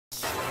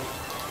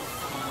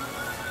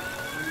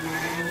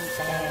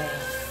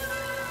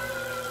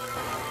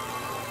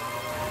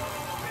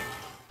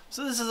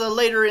So this is a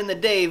later in the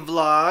day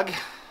vlog.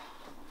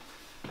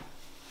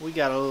 We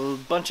got a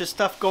bunch of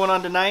stuff going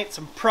on tonight,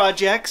 some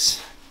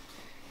projects,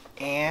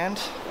 and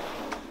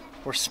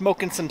we're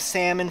smoking some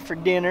salmon for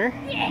dinner.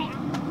 Yeah.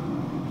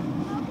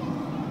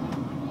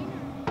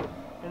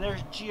 And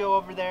there's Gio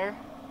over there.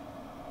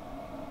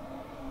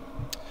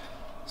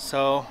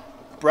 So,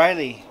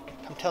 Briley,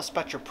 come tell us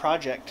about your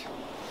project.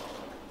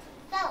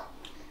 So,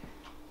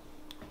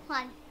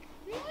 one.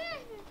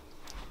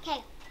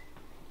 Okay.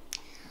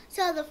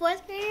 So the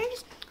fourth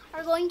graders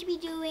are going to be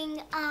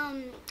doing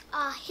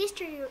a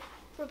history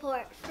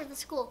report for the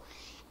school,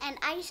 and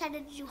I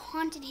decided to do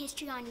haunted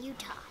history on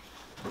Utah.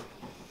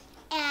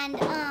 And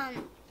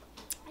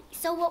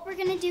so what we're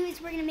gonna do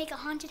is we're gonna make a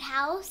haunted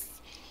house,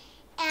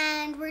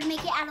 and we're gonna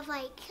make it out of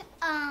like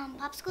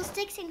popsicle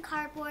sticks and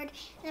cardboard.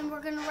 And then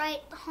we're gonna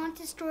write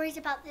haunted stories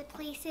about the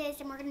places,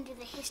 and we're gonna do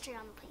the history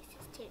on the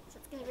places too. So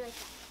it's gonna be really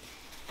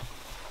fun.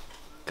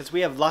 Because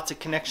we have lots of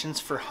connections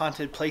for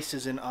haunted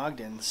places in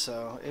Ogden,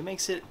 so it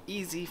makes it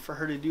easy for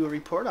her to do a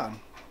report on.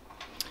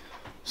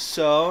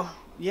 So,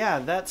 yeah,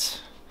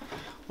 that's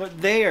what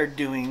they are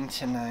doing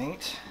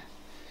tonight.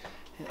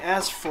 And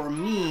as for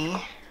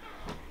me,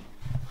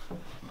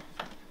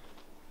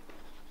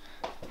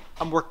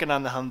 I'm working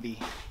on the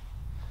Humvee.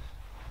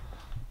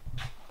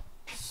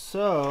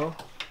 So,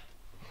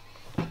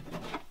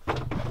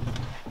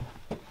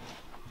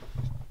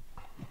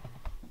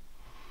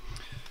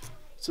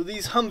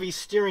 these Humvee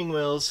steering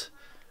wheels,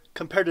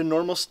 compared to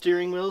normal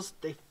steering wheels,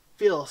 they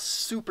feel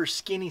super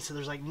skinny, so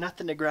there's like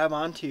nothing to grab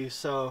onto.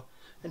 So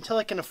until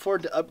I can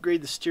afford to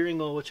upgrade the steering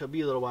wheel, which will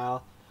be a little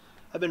while,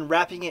 I've been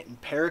wrapping it in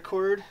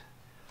paracord,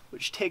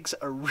 which takes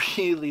a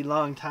really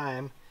long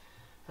time.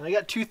 And I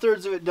got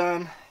 2/3 of it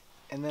done,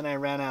 and then I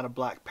ran out of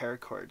black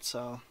paracord,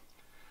 so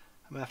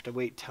I'm gonna have to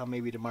wait till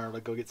maybe tomorrow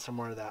to go get some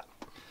more of that.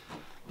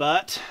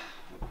 But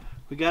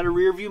we got a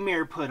rear view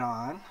mirror put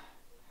on.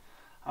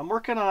 I'm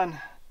working on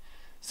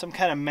some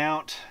kind of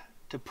mount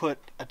to put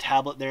a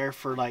tablet there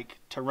for like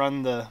to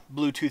run the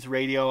Bluetooth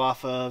radio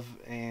off of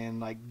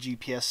and like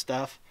GPS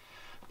stuff,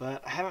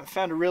 but I haven't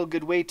found a real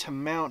good way to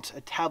mount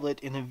a tablet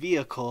in a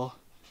vehicle.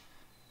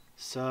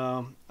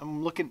 So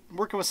I'm working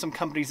with some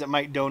companies that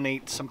might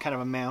donate some kind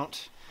of a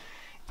mount,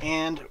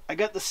 and I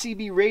got the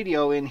CB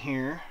radio in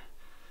here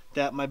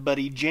that my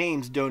buddy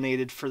James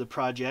donated for the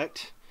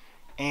project,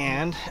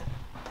 and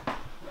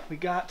we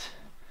got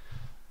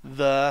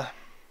the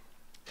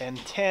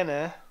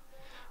antenna.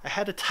 I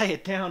had to tie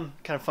it down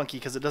kind of funky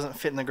because it doesn't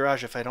fit in the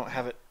garage if I don't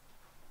have it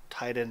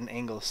tied at an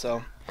angle.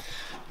 So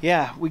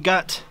yeah, we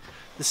got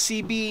the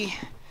CB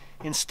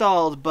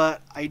installed,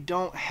 but I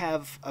don't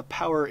have a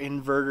power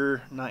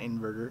inverter,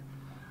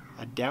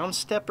 a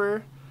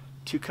downstepper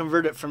to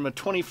convert it from a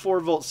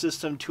 24 volt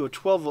system to a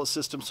 12 volt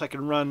system so I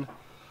can run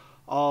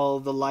all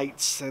the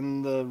lights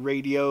and the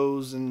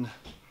radios and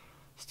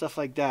stuff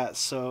like that.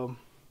 So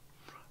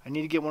I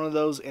need to get one of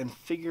those and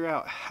figure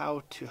out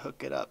how to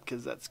hook it up,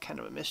 because that's kind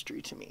of a mystery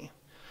to me.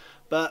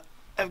 But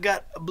I've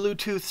got a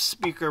Bluetooth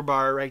speaker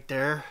bar right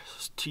there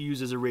to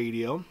use as a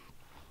radio.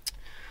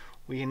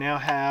 We now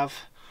have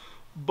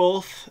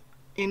both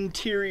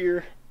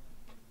interior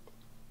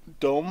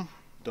dome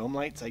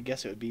lights, I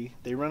guess it would be.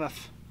 They run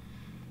off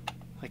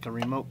like a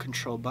remote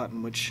control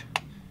button, which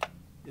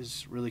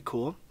is really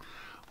cool.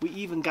 We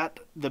even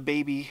got the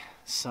baby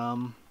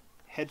some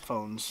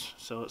headphones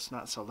so it's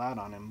not so loud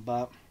on him.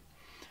 But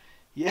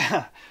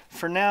yeah,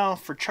 for now,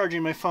 for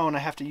charging my phone, I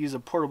have to use a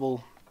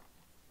portable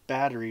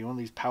battery, one of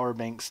these power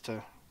banks,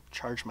 to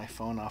charge my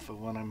phone off of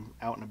when I'm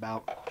out and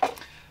about.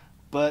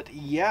 But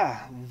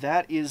yeah,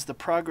 that is the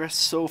progress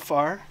so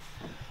far.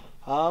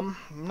 I'm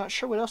not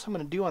sure what else I'm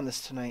going to do on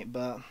this tonight,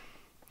 but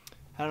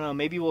I don't know,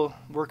 maybe we'll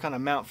work on a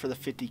mount for the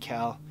 50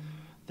 cal.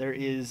 There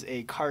is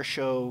a car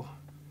show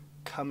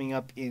coming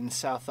up in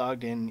South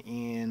Ogden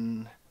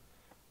in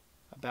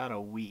about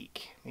a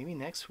week, maybe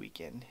next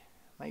weekend.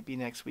 Might be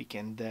next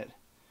weekend that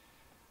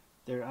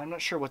I'm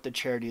not sure what the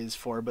charity is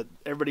for, but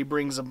everybody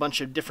brings a bunch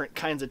of different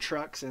kinds of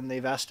trucks, and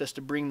they've asked us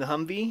to bring the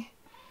Humvee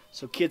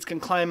so kids can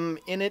climb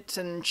in it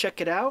and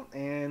check it out.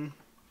 And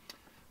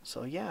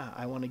so yeah,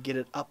 I want to get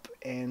it up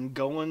and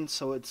going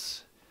so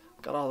it's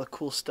got all the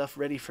cool stuff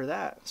ready for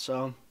that.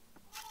 So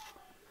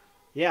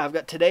yeah, I've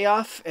got today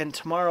off and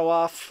tomorrow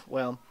off.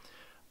 Well,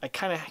 I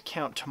kind of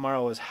count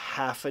tomorrow as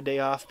half a day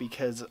off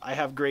because I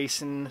have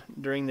Grayson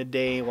during the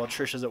day while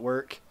Trisha's at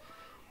work,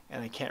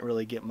 and I can't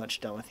really get much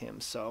done with him.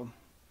 So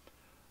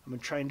I'm going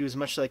to try and do as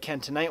much as I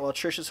can tonight while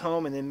Trisha's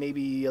home, and then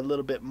maybe a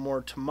little bit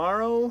more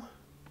tomorrow.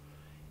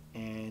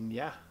 And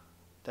yeah,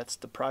 that's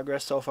the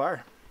progress so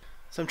far.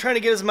 So I'm trying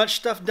to get as much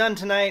stuff done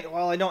tonight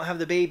while I don't have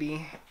the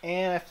baby,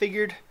 and I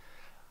figured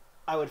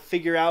I would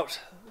figure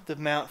out the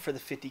mount for the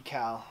 50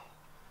 cal.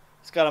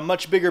 It's got a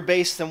much bigger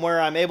base than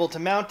where I'm able to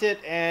mount it,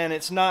 and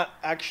it's not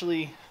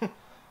actually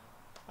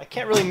I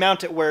can't really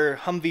mount it where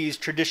Humvees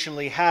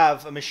traditionally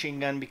have a machine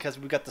gun because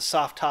we've got the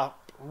soft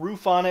top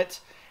roof on it,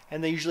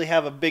 and they usually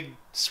have a big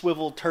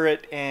swivel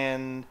turret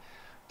and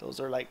Those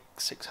are like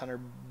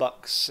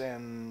 $600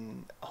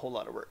 and a whole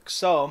lot of work.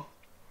 So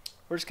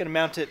we're just gonna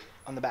mount it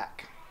on the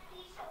back.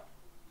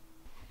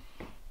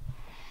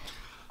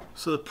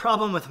 So the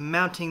problem with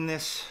mounting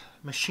this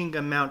machine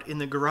gun mount in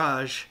the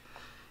garage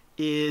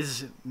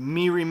is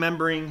me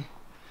remembering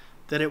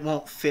that it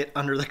won't fit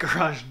under the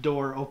garage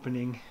door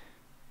opening.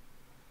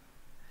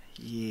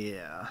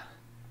 Yeah.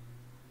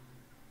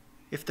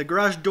 If the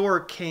garage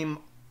door came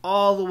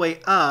all the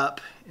way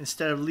up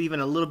instead of leaving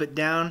a little bit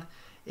down,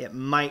 it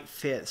might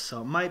fit.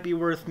 So it might be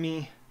worth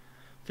me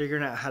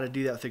figuring out how to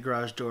do that with the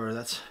garage door.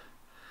 That's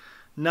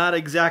not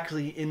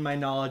exactly in my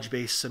knowledge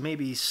base, so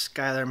maybe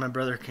Skylar, my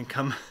brother, can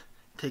come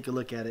take a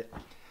look at it.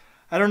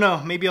 I don't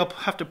know, maybe I'll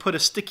have to put a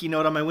sticky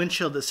note on my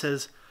windshield that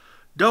says,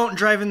 "Don't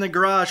drive in the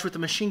garage with the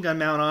machine gun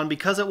mount on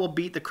because it will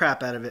beat the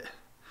crap out of it."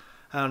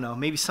 I don't know,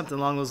 maybe something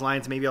along those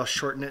lines. Maybe I'll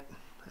shorten it.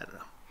 I don't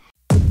know.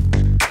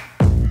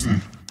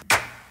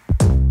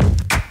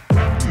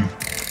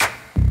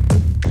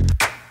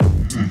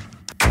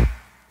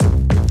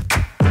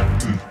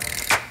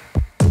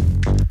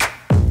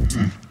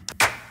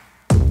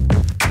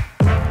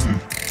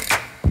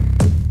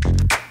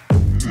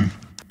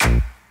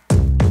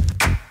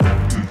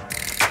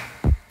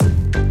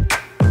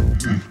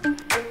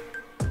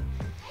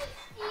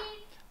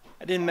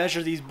 I didn't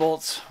measure these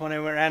bolts when I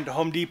went around to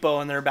Home Depot,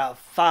 and they're about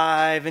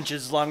 5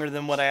 inches longer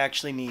than what I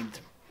actually need.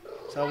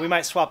 So we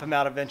might swap them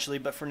out eventually,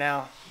 but for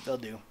now, they'll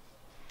do.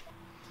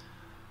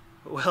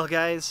 Well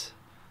guys,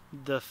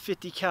 the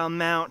 50 cal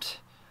mount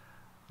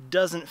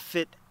doesn't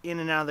fit in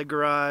and out of the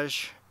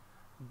garage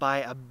by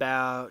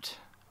about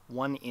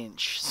 1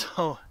 inch.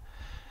 So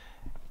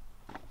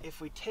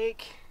if we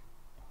take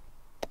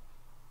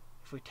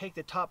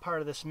the top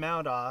part of this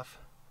mount off,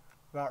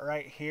 about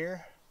right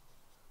here,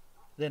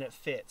 then it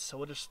fits. So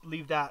we'll just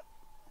leave that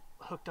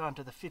hooked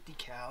onto the 50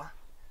 cal.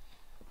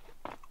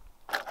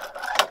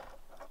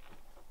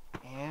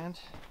 And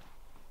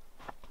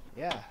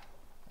yeah,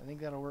 I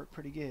think that'll work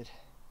pretty good.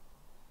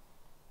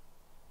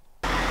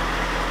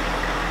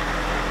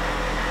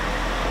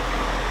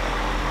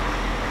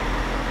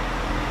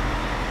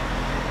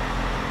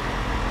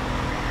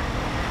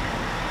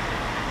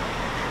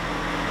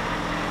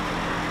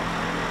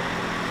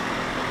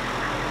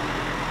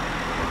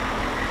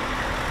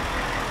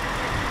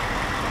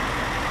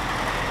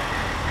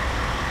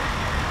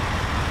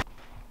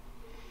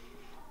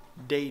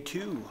 Day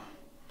 2.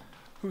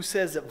 Who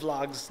says that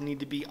vlogs need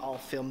to be all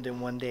filmed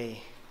in one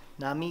day?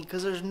 Not me,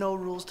 because there's no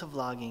rules to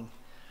vlogging.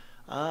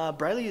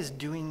 Briley is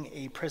doing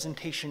a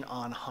presentation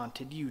on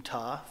haunted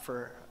Utah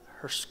for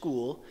her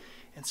school,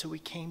 and so we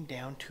came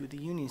down to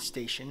the Union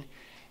Station,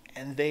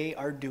 and they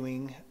are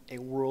doing a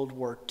World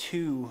War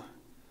II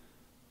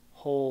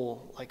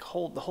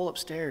the whole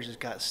upstairs has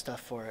got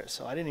stuff for it.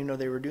 So I didn't even know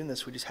they were doing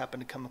this. We just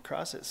happened to come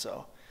across it,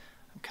 so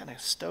I'm kind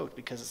of stoked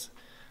because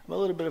I'm a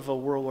little bit of a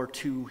World War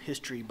II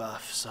history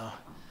buff, so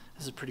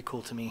this is pretty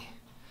cool to me.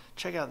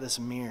 Check out this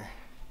mirror.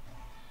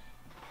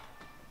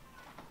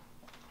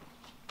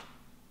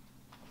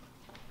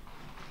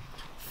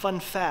 Fun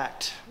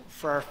fact,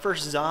 for our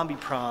first zombie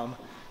prom,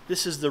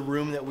 this is the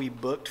room that we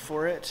booked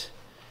for it,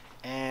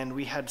 and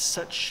we had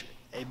such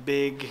a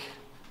big,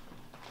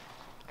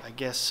 I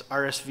guess,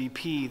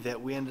 RSVP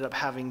that we ended up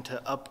having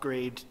to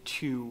upgrade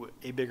to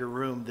a bigger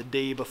room the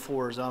day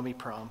before zombie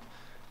prom.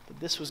 But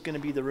this was going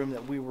to be the room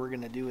that we were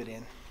going to do it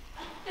in.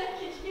 Could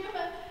you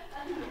imagine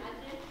that we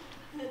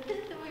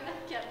would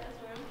have kept this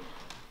room?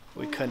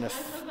 We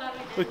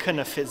couldn't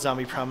have fit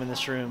zombie prom in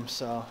this room,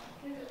 so.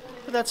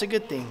 But that's a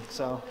good thing.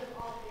 So.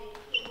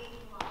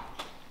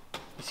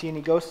 You see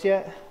any ghosts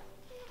yet?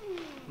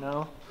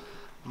 No?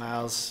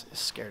 Miles is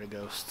scared of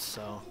ghosts,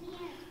 so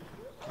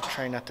I'm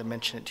trying not to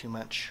mention it too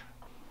much.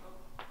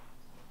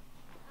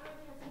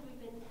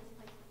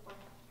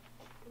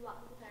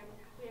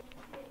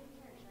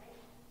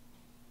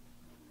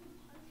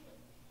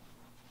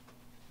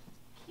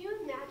 Can you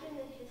imagine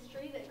the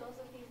history that goes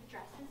with these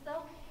dresses,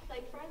 though?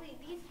 Like, Riley,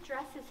 these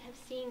dresses have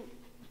seen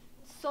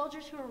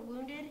soldiers who are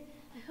wounded.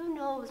 Who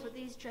knows what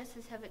these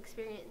dresses have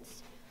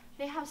experienced?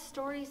 They have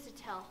stories to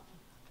tell.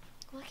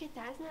 Look at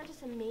that. Isn't that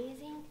just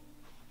amazing?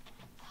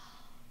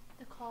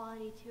 The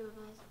quality, too, of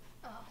those.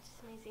 Oh, it's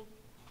just amazing.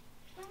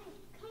 Come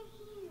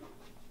here.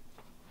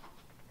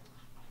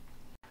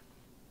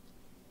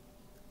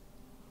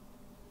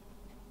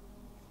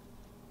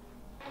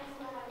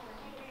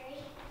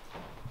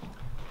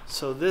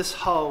 So this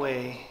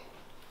hallway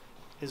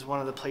is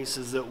one of the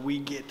places that we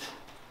get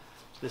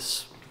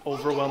this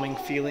overwhelming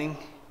feeling.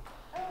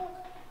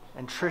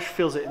 And Trish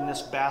feels it in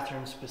this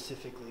bathroom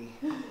specifically.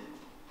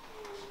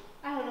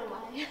 I don't know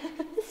why.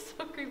 It's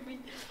so creepy.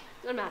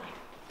 I'm not here.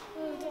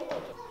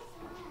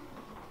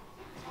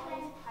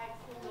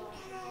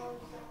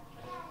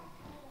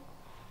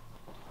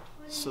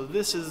 So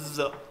this is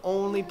the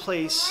only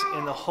place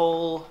in the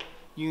whole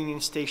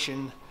Union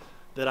Station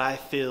that I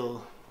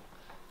feel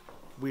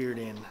weird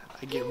in.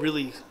 I get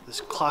really this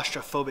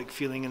claustrophobic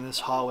feeling in this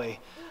hallway.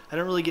 I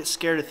don't really get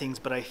scared of things,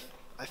 but I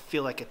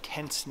feel like a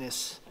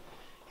tenseness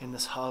in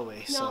this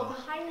hallway. No, so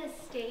behind the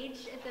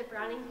stage at the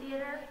Browning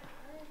Theater,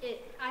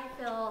 I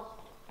feel,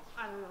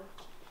 I don't know,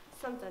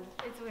 something.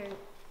 It's weird.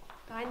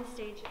 Behind the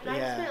stage. And I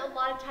spent a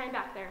lot of time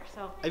back there,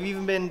 so. I've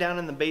even been down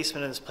in the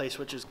basement of this place,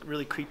 which is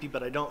really creepy,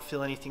 but I don't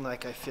feel anything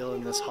like I feel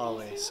in this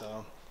hallway,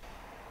 so.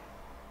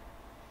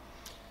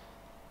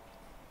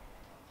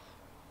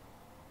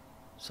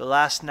 So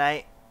last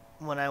night,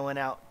 when I went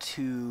out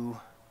to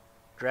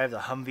drive the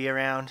Humvee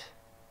around,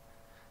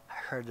 I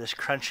heard this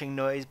crunching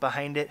noise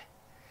behind it.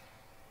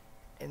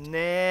 And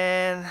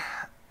then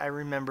I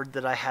remembered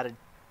that I had a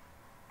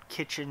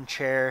kitchen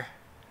chair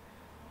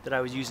that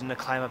I was using to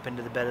climb up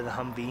into the bed of the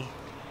Humvee.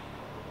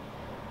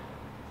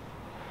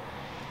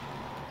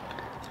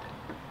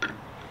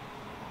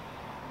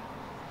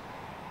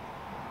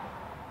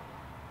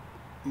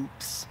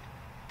 Oops.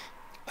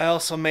 I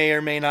also may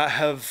or may not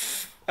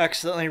have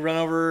accidentally run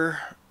over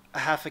a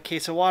half a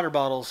case of water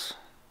bottles.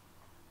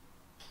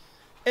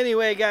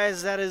 Anyway,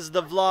 guys, that is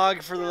the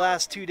vlog for the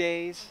last 2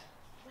 days.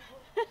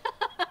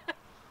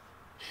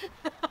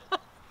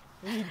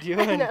 What are you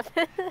doing?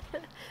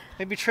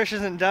 Maybe Trish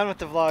isn't done with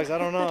the vlogs. I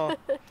don't know.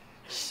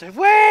 She said,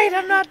 wait,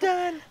 I'm not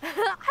done.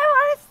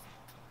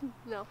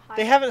 No.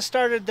 They haven't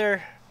started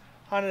their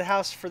haunted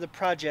house for the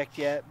project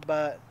yet,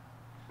 but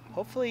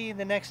hopefully in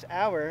the next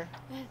hour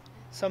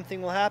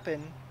something will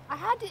happen. I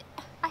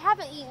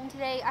haven't eaten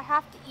today. I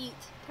have to eat.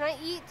 Can I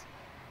eat?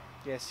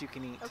 Yes, you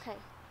can eat. Okay.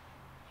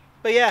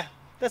 But yeah,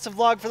 that's a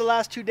vlog for the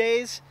last 2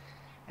 days.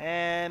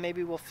 And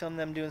maybe we'll film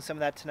them doing some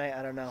of that tonight.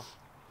 I don't know.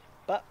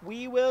 But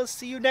we will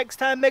see you next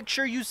time. Make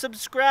sure you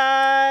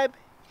subscribe,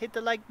 hit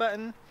the like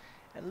button,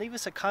 and leave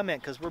us a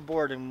comment because we're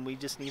bored and we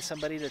just need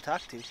somebody to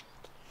talk to.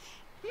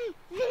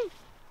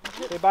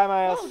 Say bye,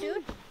 Miles. Oh,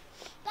 dude.